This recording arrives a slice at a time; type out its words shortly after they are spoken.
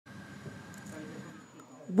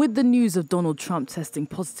With the news of Donald Trump testing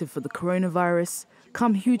positive for the coronavirus,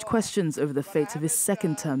 come huge questions over the fate of his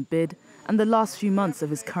second-term bid and the last few months of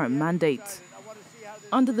his current mandate.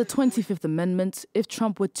 Under the 25th Amendment, if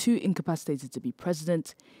Trump were too incapacitated to be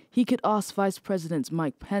president, he could ask Vice President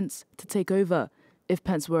Mike Pence to take over. If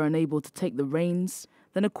Pence were unable to take the reins,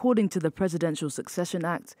 then according to the Presidential Succession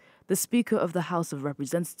Act, the Speaker of the House of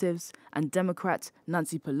Representatives and Democrat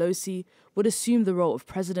Nancy Pelosi would assume the role of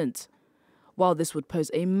president. While this would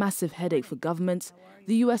pose a massive headache for government,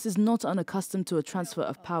 the US is not unaccustomed to a transfer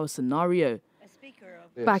of power scenario.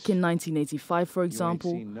 Back in 1985, for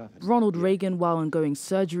example, Ronald Reagan, while undergoing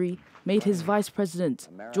surgery, made his vice president,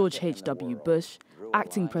 George H.W. Bush,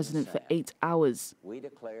 acting president for 8 hours.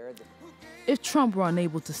 If Trump were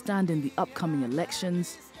unable to stand in the upcoming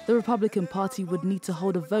elections, the Republican Party would need to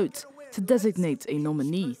hold a vote to designate a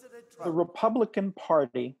nominee. The Republican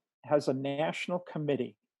Party has a national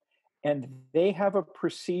committee, and they have a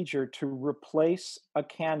procedure to replace a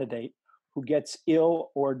candidate who gets ill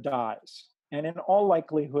or dies. And in all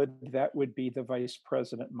likelihood, that would be the Vice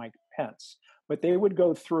President Mike Pence. But they would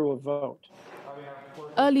go through a vote.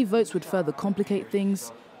 Early votes would further complicate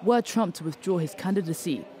things were Trump to withdraw his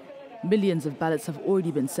candidacy. Millions of ballots have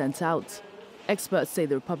already been sent out. Experts say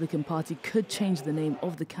the Republican Party could change the name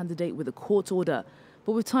of the candidate with a court order,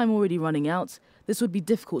 but with time already running out, this would be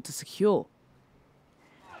difficult to secure.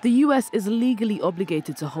 The US is legally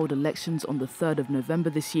obligated to hold elections on the 3rd of November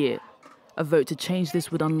this year. A vote to change this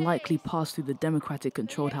would unlikely pass through the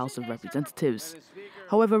Democratic-controlled House of Representatives.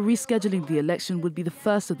 However, rescheduling the election would be the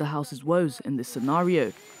first of the House's woes in this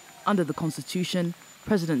scenario. Under the Constitution,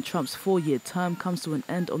 President Trump's 4-year term comes to an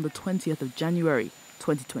end on the 20th of January,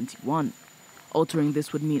 2021. Altering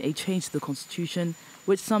this would mean a change to the Constitution,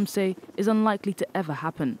 which some say is unlikely to ever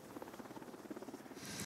happen.